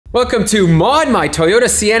Welcome to Mod My Toyota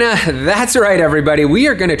Sienna. That's right, everybody. We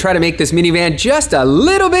are going to try to make this minivan just a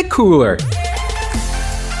little bit cooler.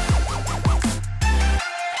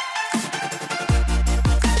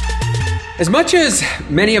 As much as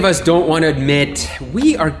many of us don't want to admit,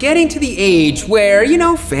 we are getting to the age where,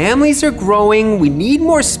 families are growing, we need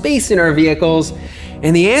more space in our vehicles,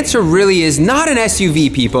 and the answer really is not an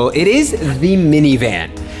SUV, people. It is the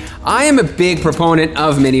minivan. I am a big proponent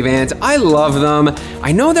of minivans. I love them.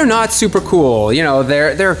 I know they're not super cool.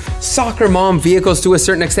 They're soccer mom vehicles to a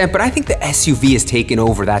certain extent, but I think the SUV has taken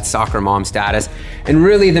over that soccer mom status. And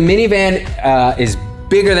really, the minivan is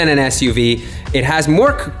bigger than an SUV. It has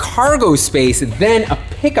more cargo space than a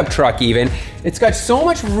pickup truck even. It's got so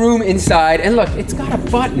much room inside. And look, it's got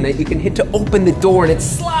a button that you can hit to open the door and it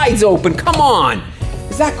slides open. Come on.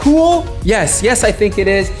 Is that cool? Yes, I think it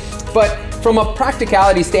is. But from a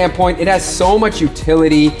practicality standpoint, it has so much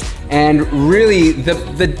utility, and really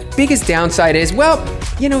the biggest downside is,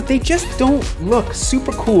 they just don't look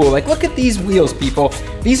super cool. Like, look at these wheels, people.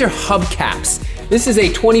 These are hubcaps. This is a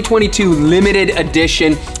 2022 limited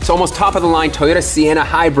edition. It's almost top of the line Toyota Sienna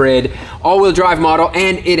hybrid, all-wheel drive model,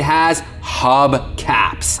 and it has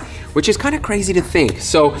hubcaps, which is kind of crazy to think.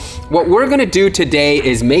 So what we're gonna do today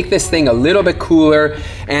is make this thing a little bit cooler,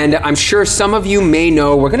 and I'm sure some of you may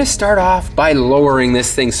know we're gonna start off by lowering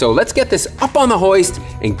this thing. So let's get this up on the hoist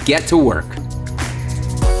and get to work.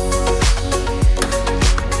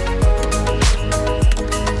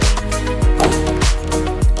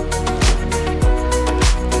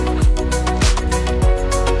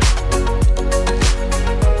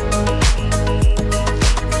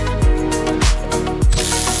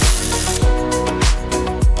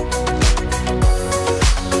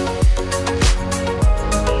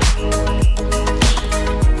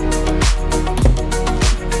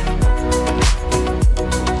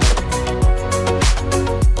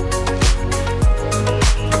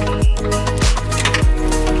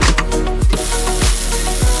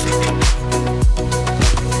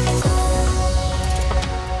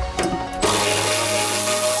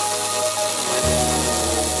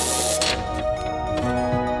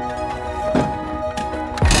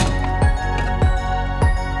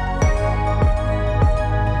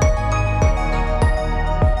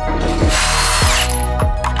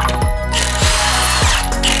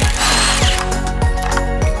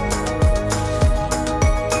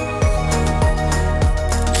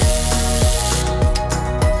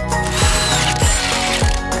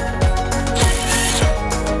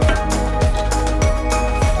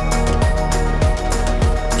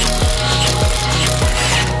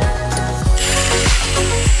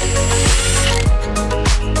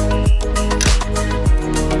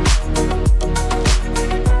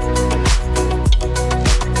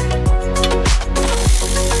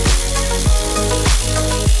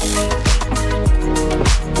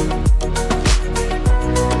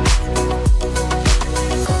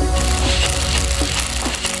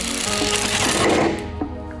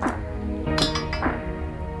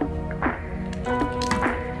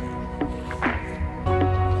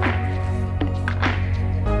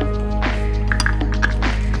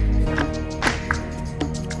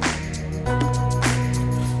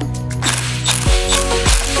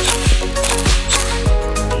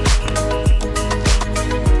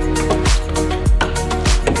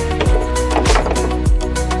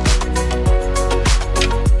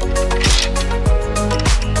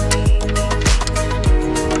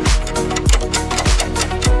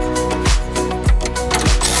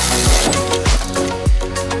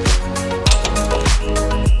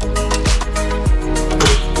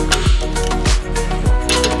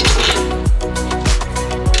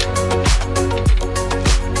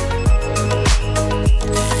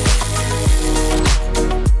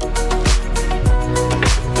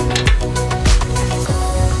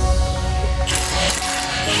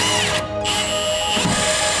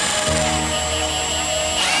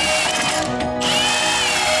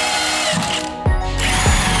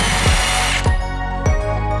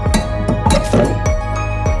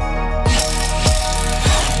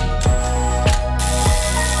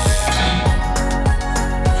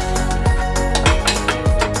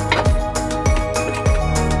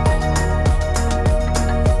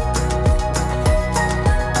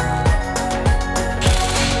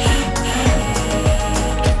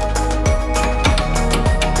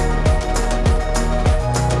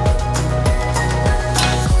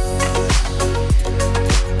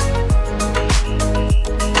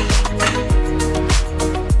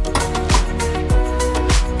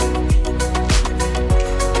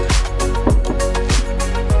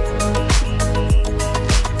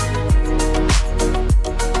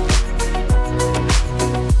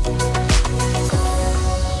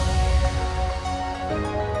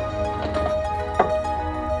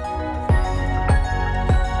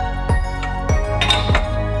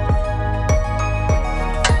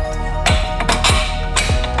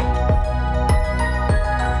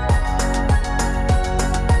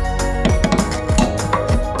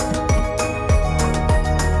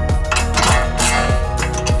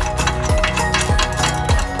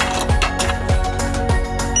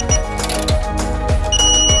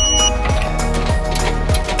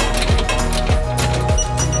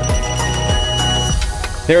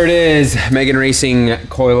 There it is, Megan Racing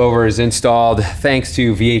coilovers installed. Thanks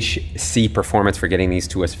to VHC Performance for getting these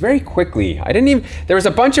to us very quickly. There was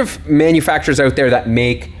a bunch of manufacturers out there that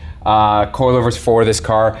make coilovers for this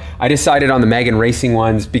car. I decided on the Megan Racing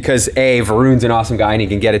ones because A, Varun's an awesome guy and he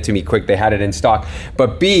can get it to me quick. They had it in stock.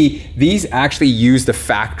 But B, these actually use the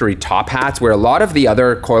factory top hats, where a lot of the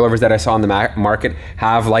other coilovers that I saw in the market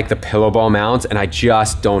have like the pillow ball mounts, and I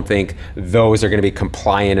just don't think those are going to be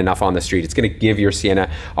compliant enough on the street. It's going to give your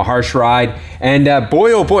Sienna a harsh ride. And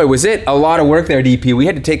boy, oh boy, was it a lot of work there, DP. We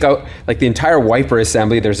had to take out like the entire wiper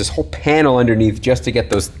assembly. There's this whole panel underneath just to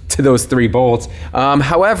get those 3 bolts.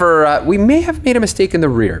 However, we may have made a mistake in the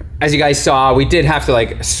rear. As you guys saw, we did have to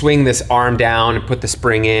like swing this arm down and put the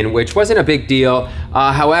spring in, which wasn't a big deal.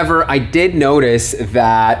 However, I did notice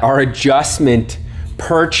that our adjustment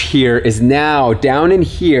perch here is now down in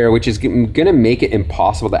here, which is gonna make it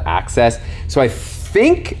impossible to access. So I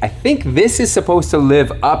think this is supposed to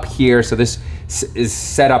live up here, so this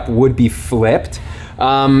setup would be flipped.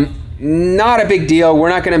 Not a big deal. We're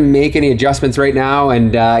not gonna make any adjustments right now,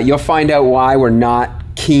 and you'll find out why we're not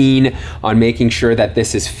keen on making sure that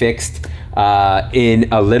this is fixed in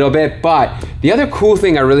a little bit. But the other cool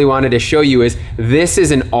thing I really wanted to show you is this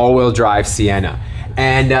is an all-wheel drive Sienna.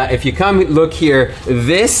 And if you come look here,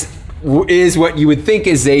 this is what you would think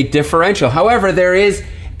is a differential. However, there is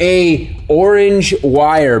a orange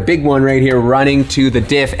wire, big one right here, running to the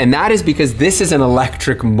diff, and that is because this is an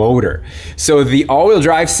electric motor. So the all-wheel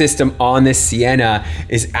drive system on this Sienna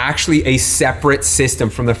is actually a separate system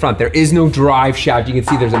from the front. There is no drive shaft. You can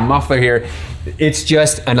see there's a muffler here. It's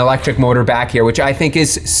just an electric motor back here, which I think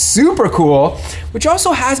is super cool, which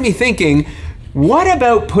also has me thinking, what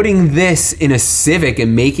about putting this in a Civic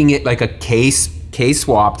and making it like a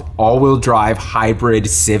K-swapped all-wheel drive hybrid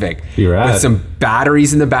Civic with some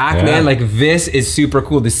batteries in the back, man. Like, this is super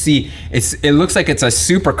cool to see. It looks like it's a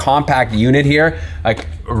super compact unit here, like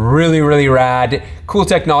really, really rad. Cool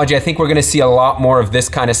technology. I think we're gonna see a lot more of this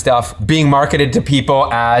kind of stuff being marketed to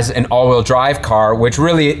people as an all-wheel drive car, which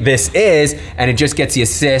really this is, and it just gets the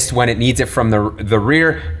assist when it needs it from the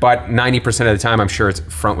rear, but 90% of the time I'm sure it's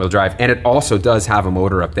front-wheel drive. And it also does have a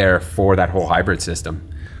motor up there for that whole hybrid system.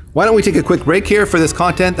 Why don't we take a quick break here for this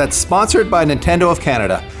content that's sponsored by Nintendo of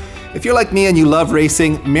Canada. If you're like me and you love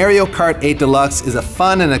racing, Mario Kart 8 Deluxe is a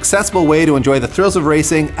fun and accessible way to enjoy the thrills of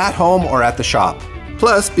racing at home or at the shop.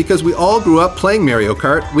 Plus, because we all grew up playing Mario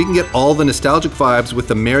Kart, we can get all the nostalgic vibes with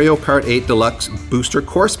the Mario Kart 8 Deluxe Booster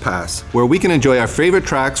Course Pass, where we can enjoy our favorite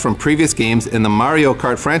tracks from previous games in the Mario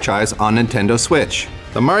Kart franchise on Nintendo Switch.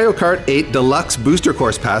 The Mario Kart 8 Deluxe Booster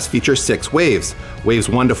Course Pass features 6 waves, waves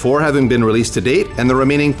 1 to 4 having been released to date, and the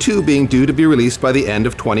remaining 2 being due to be released by the end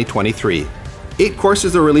of 2023. 8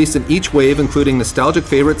 courses are released in each wave, including nostalgic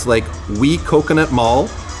favorites like Wii Coconut Mall,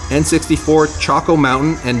 N64 Choco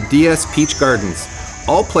Mountain, and DS Peach Gardens,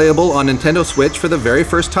 all playable on Nintendo Switch for the very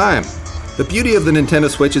first time. The beauty of the Nintendo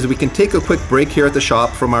Switch is we can take a quick break here at the shop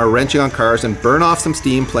from our wrenching on cars and burn off some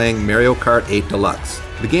steam playing Mario Kart 8 Deluxe.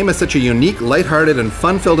 The game has such a unique, lighthearted, and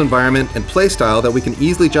fun-filled environment and playstyle that we can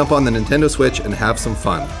easily jump on the Nintendo Switch and have some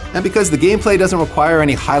fun. And because the gameplay doesn't require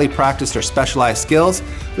any highly practiced or specialized skills,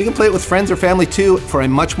 we can play it with friends or family too for a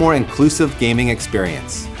much more inclusive gaming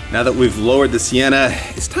experience. Now that we've lowered the Sienna,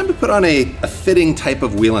 it's time to put on a fitting type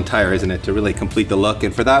of wheel and tire, isn't it, to really complete the look.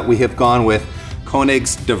 And for that, we have gone with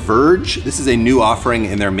Koenig's Diverge. This is a new offering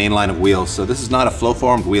in their main line of wheels, so this is not a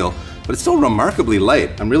flow-formed wheel, but it's still remarkably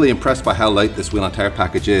light. I'm really impressed by how light this wheel and tire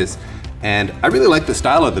package is. And I really like the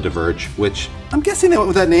style of the Diverge, which I'm guessing they went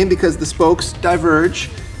with that name because the spokes diverge,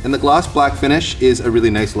 and the gloss black finish is a really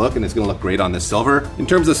nice look and it's gonna look great on this silver. In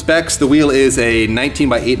terms of specs, the wheel is a 19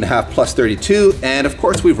 by 8.5 plus 32, and of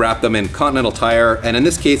course we've wrapped them in Continental tire, and in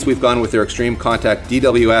this case we've gone with their Extreme Contact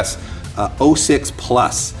DWS 06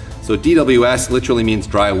 Plus. So DWS literally means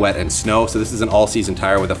dry, wet, and snow. So this is an all-season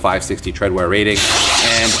tire with a 560 tread wear rating.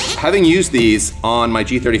 And having used these on my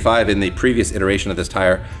G35 in the previous iteration of this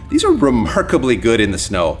tire, these are remarkably good in the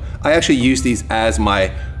snow. I actually use these as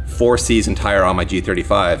my 4-season tire on my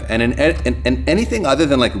G35. And in anything other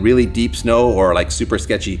than like really deep snow or like super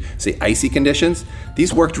sketchy, say icy conditions,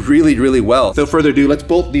 these worked really, really well. Without further ado, let's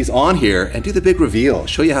bolt these on here and do the big reveal.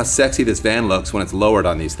 Show you how sexy this van looks when it's lowered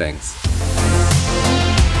on these things.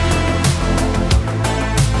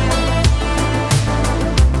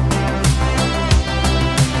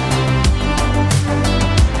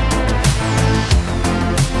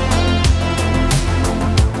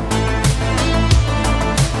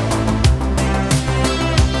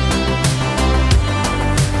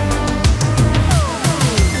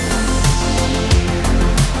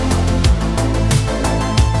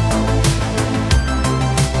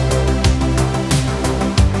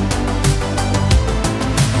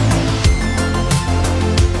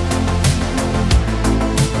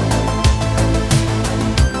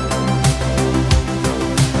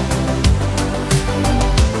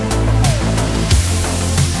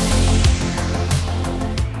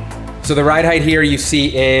 So the ride height here you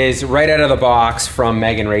see is right out of the box from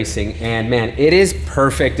Megan Racing. And man, it is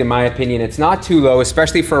perfect in my opinion. It's not too low,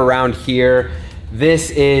 especially for around here. This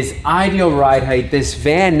is ideal ride height. This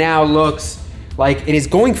van now looks like it is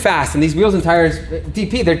going fast, and these wheels and tires,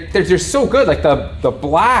 DP, they're so good. Like the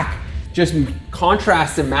black just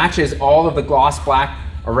contrasts and matches all of the gloss black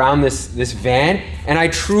around this van. And I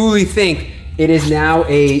truly think it is now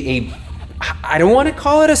I don't want to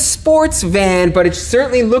call it a sports van, but it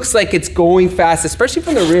certainly looks like it's going fast, especially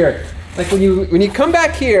from the rear. Like when you come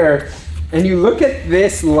back here and you look at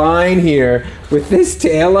this line here with this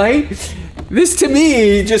taillight, this to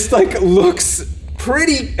me just like looks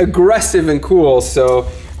pretty aggressive and cool. So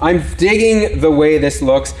I'm digging the way this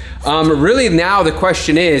looks. Really now the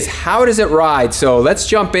question is, how does it ride? So let's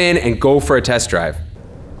jump in and go for a test drive.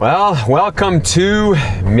 Well, welcome to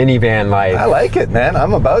minivan life. I like it, man.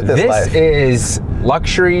 I'm about this life. This is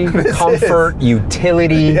luxury, comfort,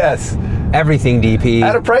 utility. Yes. Everything, DP.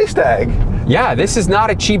 At a price tag. Yeah, this is not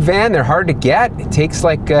a cheap van. They're hard to get. It takes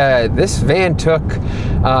like, this van took,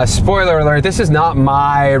 spoiler alert, this is not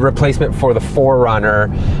my replacement for the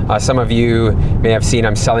 4Runner. Some of you may have seen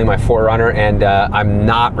I'm selling my 4Runner, and I'm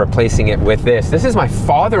not replacing it with this. This is my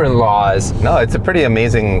father-in-law's. No, it's a pretty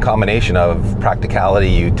amazing combination of practicality,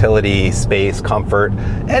 utility, space, comfort,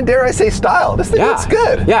 and dare I say style. This thing looks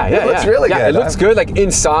good. It looks really good. It looks good. Like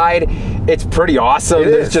inside, it's pretty awesome.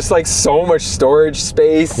 There's just like so much storage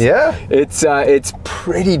space. Yeah. It's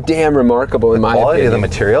pretty damn remarkable in my opinion. The quality of the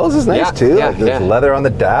materials is nice too. Like there's leather on the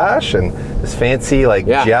dash and this fancy like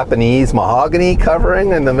Japanese mahogany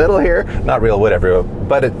covering in the middle here. Not real wood everywhere,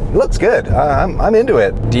 but it looks good. I'm into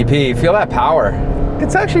it. DP, feel that power.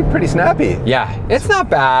 It's actually pretty snappy. Yeah, it's not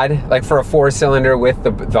bad. Like for a 4-cylinder with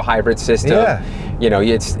the hybrid system. Yeah. You know,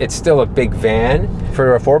 it's still a big van.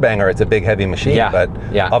 For a 4-banger, it's a big heavy machine, but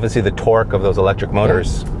obviously the torque of those electric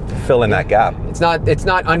motors fill in that gap. It's not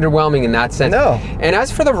underwhelming in that sense. No. And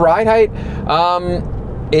as for the ride height,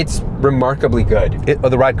 it's remarkably good.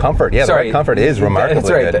 The ride comfort, the ride comfort is remarkably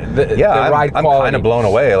good. The ride quality. I'm kind of blown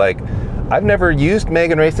away. Like, I've never used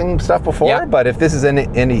Megan Racing stuff before, but if this is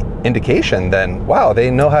any indication, then wow,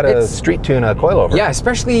 they know how to street tune a coilover. Yeah,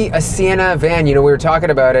 especially a Sienna van. You know, we were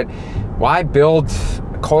talking about it. Why build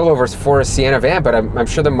coilovers for a Sienna van? But I'm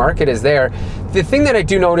sure the market is there. The thing that I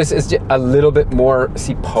do notice is a little bit more,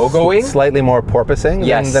 pogoing. Slightly more porpoising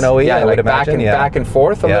than OE, I would imagine. Back and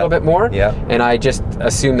forth a little bit more. Yeah. And I just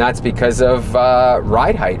assume that's because of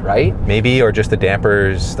ride height, right? Maybe, or just the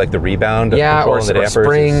dampers, like the rebound of control the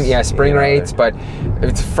dampers. Spring rates, but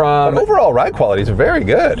it's from... But overall ride quality is very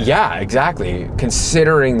good. Yeah, exactly.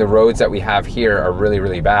 Considering the roads that we have here are really,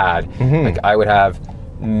 really bad. Like I would have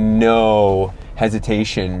no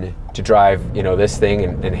hesitation to drive, this thing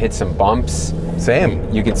and hit some bumps.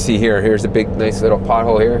 Same. You can see here's a big, nice little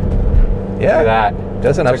pothole here. Yeah. Look at that.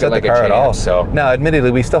 Doesn't upset the car at all. So. Now, admittedly,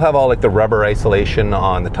 we still have all like the rubber isolation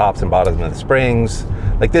on the tops and bottoms of the springs.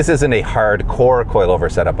 Like this isn't a hardcore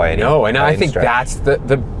coilover setup by any. No, and I think that's the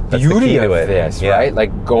beauty of this, right?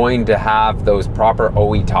 Like going to have those proper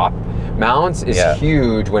OE top mounts is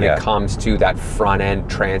huge when it comes to that front end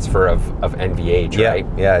transfer of NVH, right?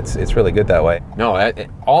 Yeah, it's really good that way. No,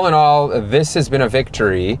 all in all, this has been a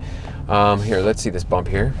victory. Here, let's see this bump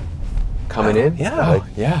here. Coming in.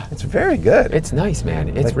 Yeah, it's very good. It's nice,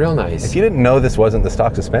 man. It's real nice. If you didn't know this wasn't the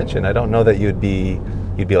stock suspension, I don't know that you'd be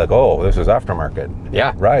like, oh, this was aftermarket.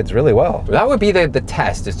 Yeah. Rides really well. That would be the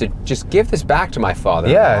test, is to just give this back to my father.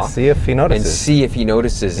 Yeah, see if he notices. And see if he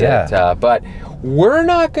notices it. But we're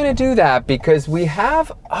not going to do that because we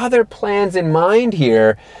have other plans in mind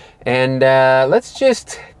here. And let's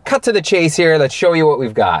just cut to the chase here. Let's show you what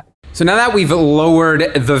we've got. So now that we've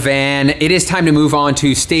lowered the van, it is time to move on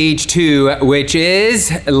to stage 2, which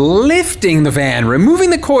is lifting the van, removing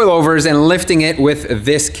the coilovers and lifting it with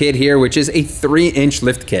this kit here, which is a 3-inch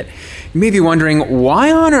lift kit. You may be wondering,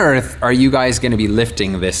 why on earth are you guys gonna be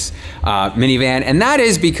lifting this minivan? And that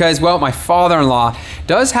is because, well, my father-in-law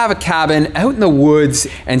does have a cabin out in the woods,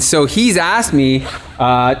 and so he's asked me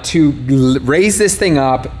to raise this thing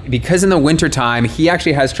up because in the wintertime, he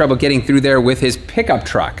actually has trouble getting through there with his pickup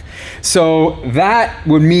truck. So that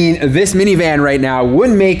would mean this minivan right now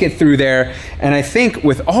wouldn't make it through there. And I think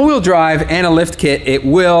with all-wheel drive and a lift kit, it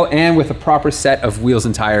will, and with a proper set of wheels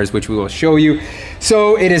and tires, which we will show you.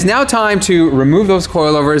 So it is now time to remove those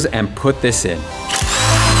coilovers and put this in.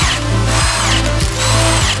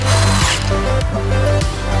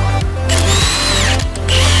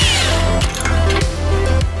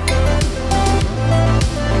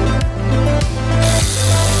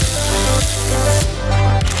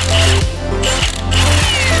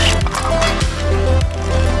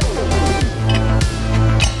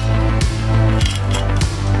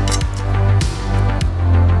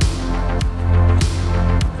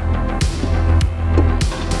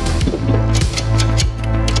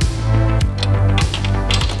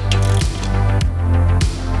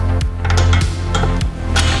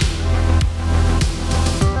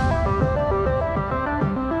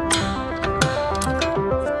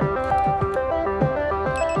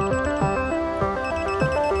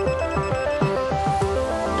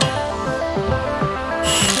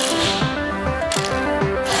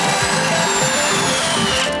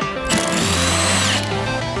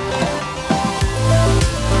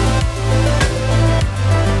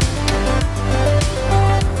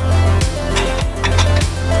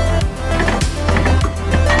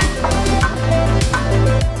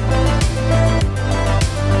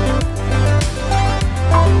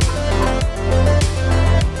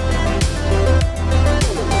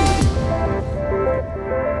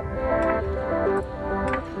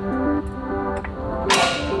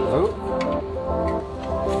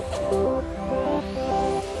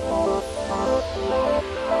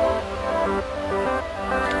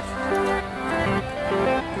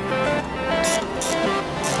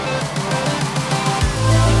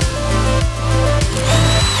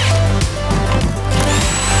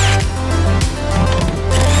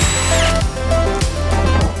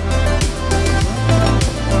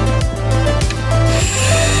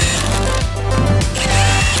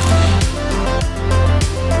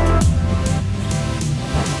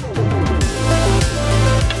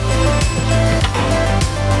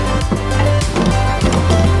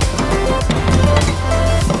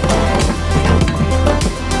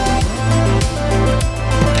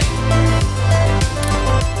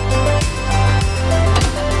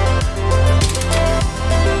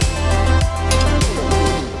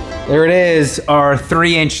 There it is, our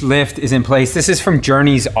 3-inch lift is in place. This is from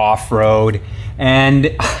Journeys Off-Road.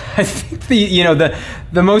 And I think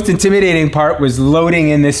the most intimidating part was loading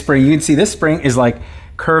in this spring. You can see this spring is like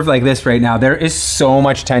curved like this right now. There is so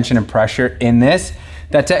much tension and pressure in this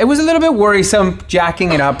that it was a little bit worrisome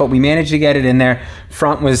jacking it up, but we managed to get it in there.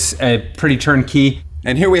 Front was pretty turnkey.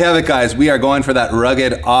 And here we have it, guys. We are going for that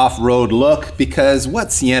rugged off-road look, because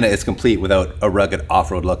what Sienna is complete without a rugged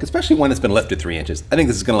off-road look, especially one that's been lifted 3 inches. I think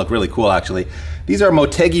this is gonna look really cool, actually. These are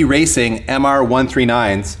Motegi Racing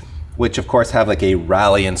MR139s, which of course have like a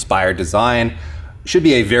rally-inspired design. Should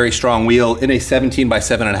be a very strong wheel in a 17 by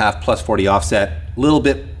 7.5 plus 40 offset. A little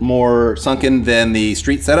bit more sunken than the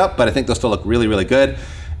street setup, but I think they'll still look really, really good.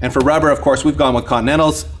 And for rubber, of course, we've gone with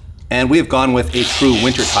Continentals, and we have gone with a true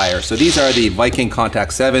winter tire. So these are the Viking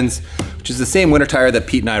Contact 7s, which is the same winter tire that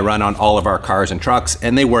Pete and I run on all of our cars and trucks,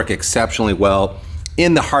 and they work exceptionally well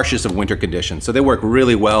in the harshest of winter conditions. So they work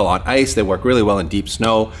really well on ice, they work really well in deep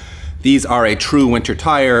snow. These are a true winter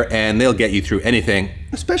tire, and they'll get you through anything,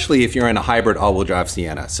 especially if you're in a hybrid all-wheel drive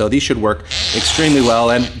Sienna. So these should work extremely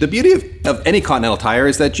well. And the beauty of any Continental tire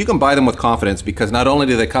is that you can buy them with confidence, because not only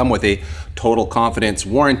do they come with a total confidence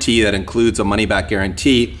warranty that includes a money-back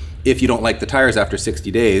guarantee if you don't like the tires after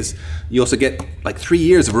 60 days, you also get like 3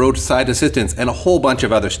 years of roadside assistance and a whole bunch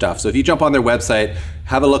of other stuff. So if you jump on their website,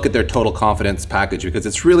 have a look at their total confidence package, because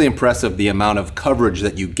it's really impressive the amount of coverage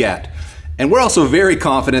that you get. And we're also very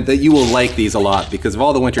confident that you will like these a lot, because of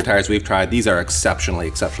all the winter tires we've tried, these are exceptionally,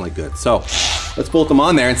 exceptionally good. So let's bolt them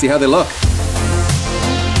on there and see how they look.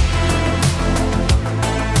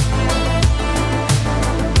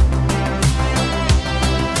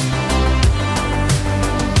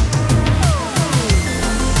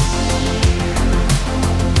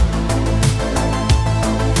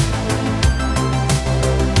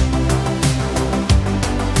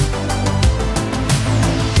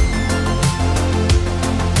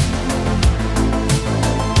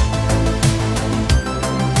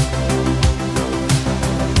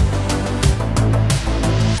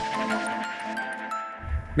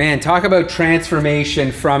 Man, talk about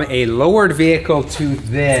transformation from a lowered vehicle to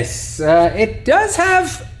this. It does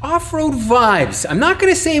have off-road vibes. I'm not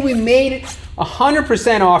gonna say we made it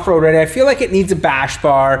 100% off-road ready. I feel like it needs a bash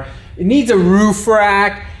bar. It needs a roof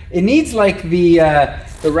rack. It needs like the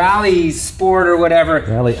Rally Sport or whatever.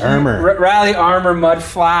 Rally Armor. Rally Armor mud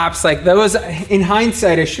flaps. Like those, in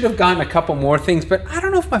hindsight, I should have gotten a couple more things, but I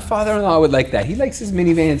don't know if my father-in-law would like that. He likes his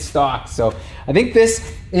minivan stock. So I think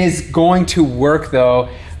this is going to work though.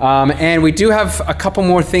 And we do have a couple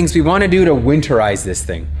more things we want to do to winterize this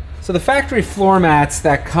thing. So the factory floor mats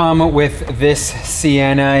that come with this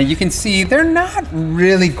Sienna, you can see they're not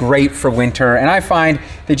really great for winter, and I find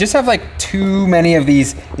they just have like too many of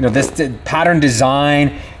these, you know, this pattern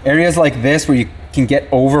design, areas like this where you can get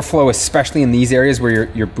overflow, especially in these areas where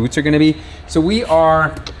your boots are going to be. So we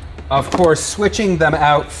are, of course, switching them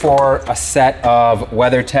out for a set of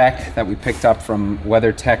WeatherTech that we picked up from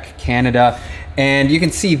WeatherTech Canada. And you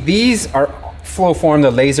can see these are flow form, the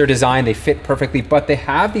laser design, they fit perfectly, but they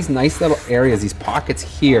have these nice little areas, these pockets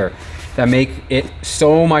here that make it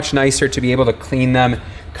so much nicer to be able to clean them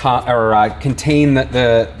contain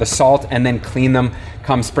the salt and then clean them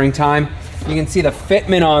come springtime. You can see the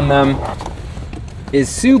fitment on them is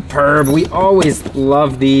superb. We always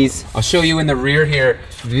love these. I'll show you in the rear here.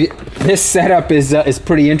 This setup is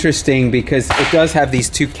pretty interesting because it does have these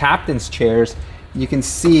two captain's chairs. You can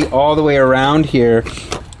see all the way around here.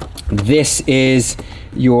 This is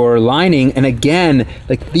your lining, and again,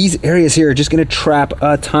 like these areas here are just gonna trap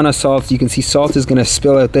a ton of salt. You can see salt is gonna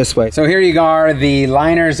spill out this way. So here you are, the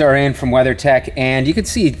liners are in from WeatherTech, and you can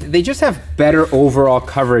see they just have better overall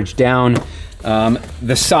coverage down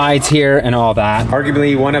the sides here and all that.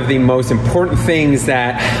 Arguably one of the most important things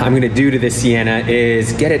that I'm gonna do to this Sienna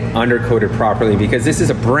is get it undercoated properly, because this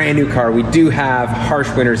is a brand new car. We do have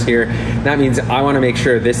harsh winters here. That means I wanna make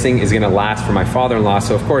sure this thing is gonna last for my father-in-law.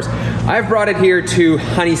 So of course, I've brought it here to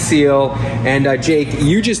Honey Seal, and Jake,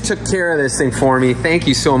 you just took care of this thing for me. Thank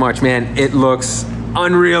you so much, man. It looks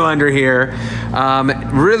unreal under here.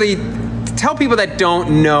 Really, tell people that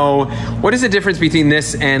don't know, what is the difference between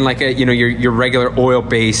this and like a, you know, your regular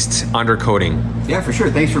oil-based undercoating? Yeah, for sure.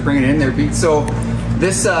 Thanks for bringing it in there, Pete. So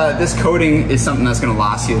this coating is something that's going to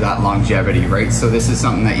last you that longevity, right? So this is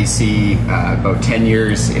something that you see about 10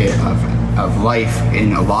 years of life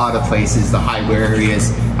in a lot of places. The high wear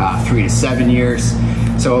areas, 3 to 7 years.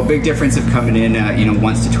 So a big difference of coming in, you know,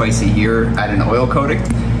 once to twice a year at an oil coating.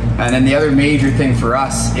 And then the other major thing for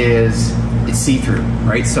us is it's see-through,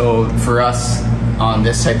 right? So for us on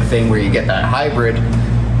this type of thing where you get that hybrid,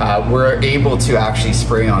 we're able to actually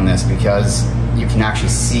spray on this because you can actually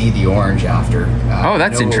see the orange after. Oh,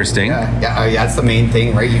 that's interesting. Yeah, that's the main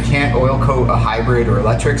thing, right? You can't oil coat a hybrid or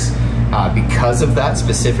electrics because of that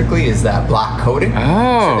specifically, is that black coating.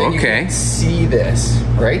 Oh, so then you can see this,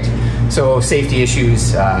 right? So safety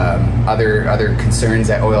issues, other concerns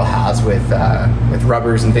that oil has with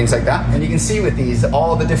rubbers and things like that. And you can see with these,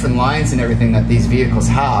 all the different lines and everything that these vehicles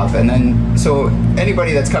have. And then, so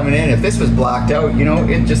anybody that's coming in, if this was blacked out, you know,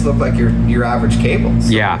 it just looked like your average cable. So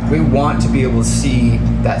yeah. We want to be able to see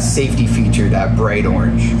that safety feature, that bright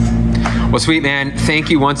orange. Well, sweet man, thank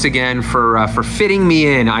you once again for fitting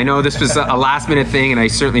me in. I know this was a last minute thing, and I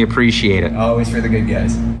certainly appreciate it. Always for the good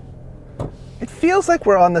guys. It feels like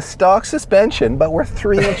we're on the stock suspension, but we're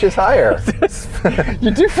 3 inches higher.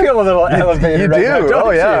 You do feel a little elevated. You right do, now, don't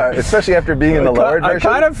oh yeah, you? especially after being in the lower version. I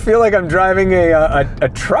kind of feel like I'm driving a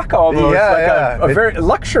truck almost, a very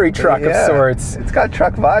luxury truck of sorts. It's got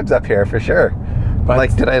truck vibes up here for sure. But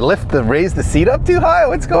like, did I raise the seat up too high?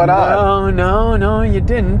 What's going on? No, you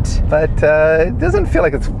didn't. But it doesn't feel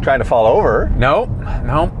like it's trying to fall over. No.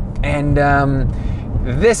 And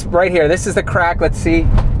this right here, this is the crack. Let's see.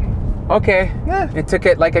 Okay, it took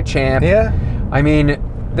it like a champ. Yeah. I mean,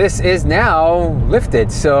 this is now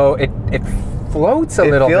lifted, so it floats a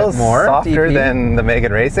little bit more. It feels softer DP. than the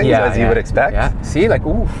Megan Racing, as you would expect. Yeah. See, like,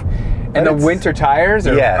 oof. And the winter tires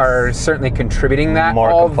are certainly contributing that.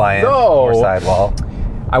 More compliant, more sidewall.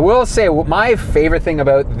 I will say, my favorite thing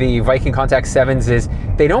about the Viking Contact 7s is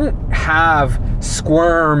they don't have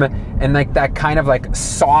squirm and like that kind of like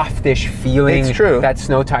softish feeling that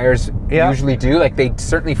snow tires usually do. Like they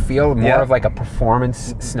certainly feel more of like a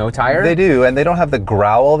performance snow tire. They do, and they don't have the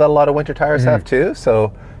growl that a lot of winter tires have too.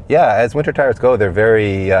 So yeah, as winter tires go, they're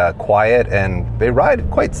very quiet and they ride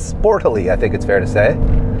quite sportily, I think it's fair to say.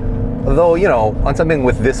 Although, you know, on something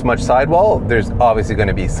with this much sidewall, there's obviously going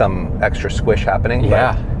to be some extra squish happening.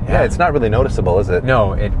 Yeah, it's not really noticeable, is it?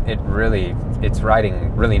 No, it's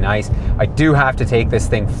riding really nice. I do have to take this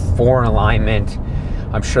thing for an alignment.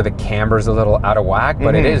 I'm sure the camber's a little out of whack,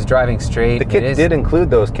 but it is driving straight. The kit did include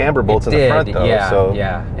those camber bolts in the front, though. So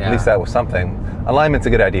at least that was something. Alignment's a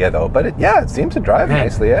good idea, though. But it seems to drive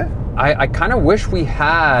nicely, I kind of wish we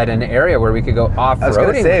had an area where we could go off-roading. I was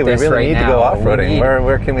going to say, we really need to go off-roading.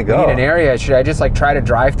 Where can we go? We need an area. Should I just like try to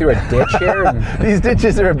drive through a ditch here? These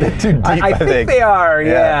ditches are a bit too deep, I think. They are,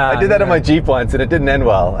 I did that on my Jeep once and it didn't end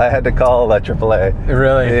well. I had to call AAA.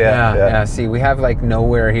 Really? Yeah. See, we have like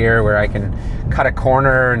nowhere here where I can cut a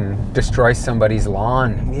corner and destroy somebody's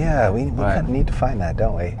lawn. Yeah, we kind of need to find that,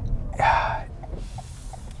 don't we?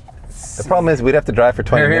 The problem is we'd have to drive for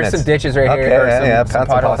 20 minutes. Here's some ditches right here. Okay, some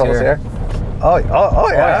potholes here. Oh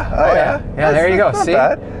yeah. Yeah, there you go. See?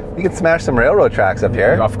 Bad. You can smash some railroad tracks up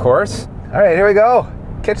here. Of course. All right, here we go.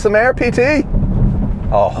 Catch some air, PT.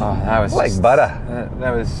 Oh, that was like just, butter.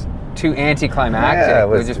 That was too anticlimactic. Yeah,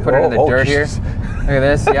 we just put it in the dirt here. Look at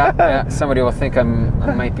this. Yeah. Somebody will think I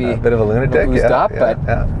might be a bit of a lunatic. But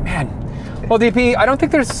man. Well, DP, I don't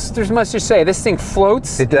think there's much to say. This thing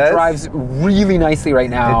floats. It does. It drives really nicely right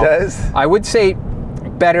now. It does. I would say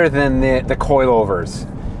better than the coilovers.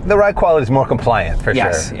 The ride quality is more compliant, for sure.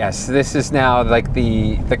 Yes. This is now like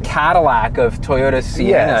the Cadillac of Toyota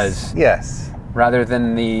Siennas. Yes. Rather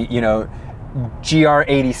than the,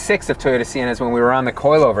 GR86 of Toyota Siennas when we were on the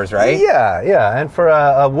coilovers, right? Yeah. And for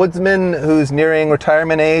a woodsman who's nearing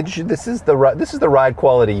retirement age, this is the ride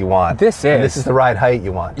quality you want. This is the ride height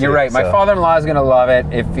you want. You're right. My father-in-law is going to love it.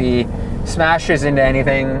 If he smashes into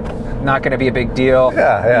anything, not going to be a big deal.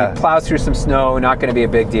 Yeah. He plows through some snow, not going to be a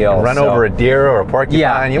big deal. Run over a deer or a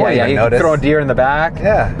porcupine, you won't even notice. He can throw a deer in the back.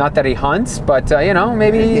 Yeah. Not that he hunts, but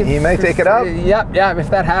maybe he may take it up. Yeah, if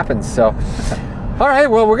that happens. So. All right,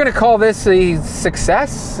 well, we're going to call this a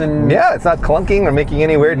success. And it's not clunking or making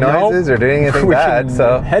any weird noises or doing anything bad.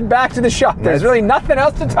 So head back to the shop. There's really nothing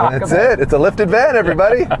else to talk about. That's it. It's a lifted van,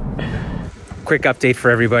 everybody. Quick update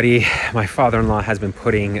for everybody. My father-in-law has been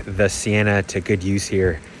putting the Sienna to good use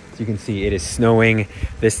here. As you can see, it is snowing.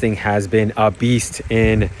 This thing has been a beast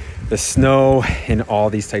in the snow and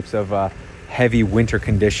all these types of heavy winter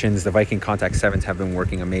conditions. The Viking Contact 7s have been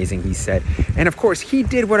working amazing, he said. And of course, he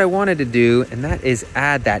did what I wanted to do, and that is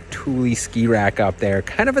add that Thule ski rack up there.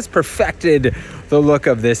 Kind of has perfected the look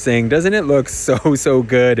of this thing. Doesn't it look so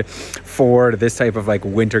good for this type of like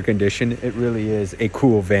winter condition? It really is a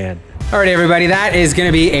cool van. All right, everybody, that is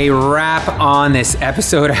gonna be a wrap on this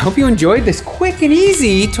episode. I hope you enjoyed this quick and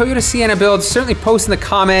easy Toyota Sienna build. Certainly post in the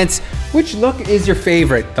comments, which look is your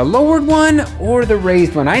favorite, the lowered one or the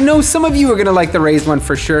raised one? I know some of you are gonna like the raised one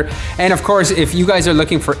for sure. And of course, if you guys are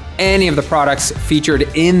looking for any of the products featured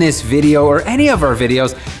in this video or any of our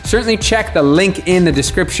videos, certainly check the link in the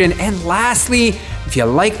description. And lastly, if you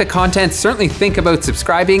like the content, certainly think about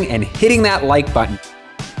subscribing and hitting that like button.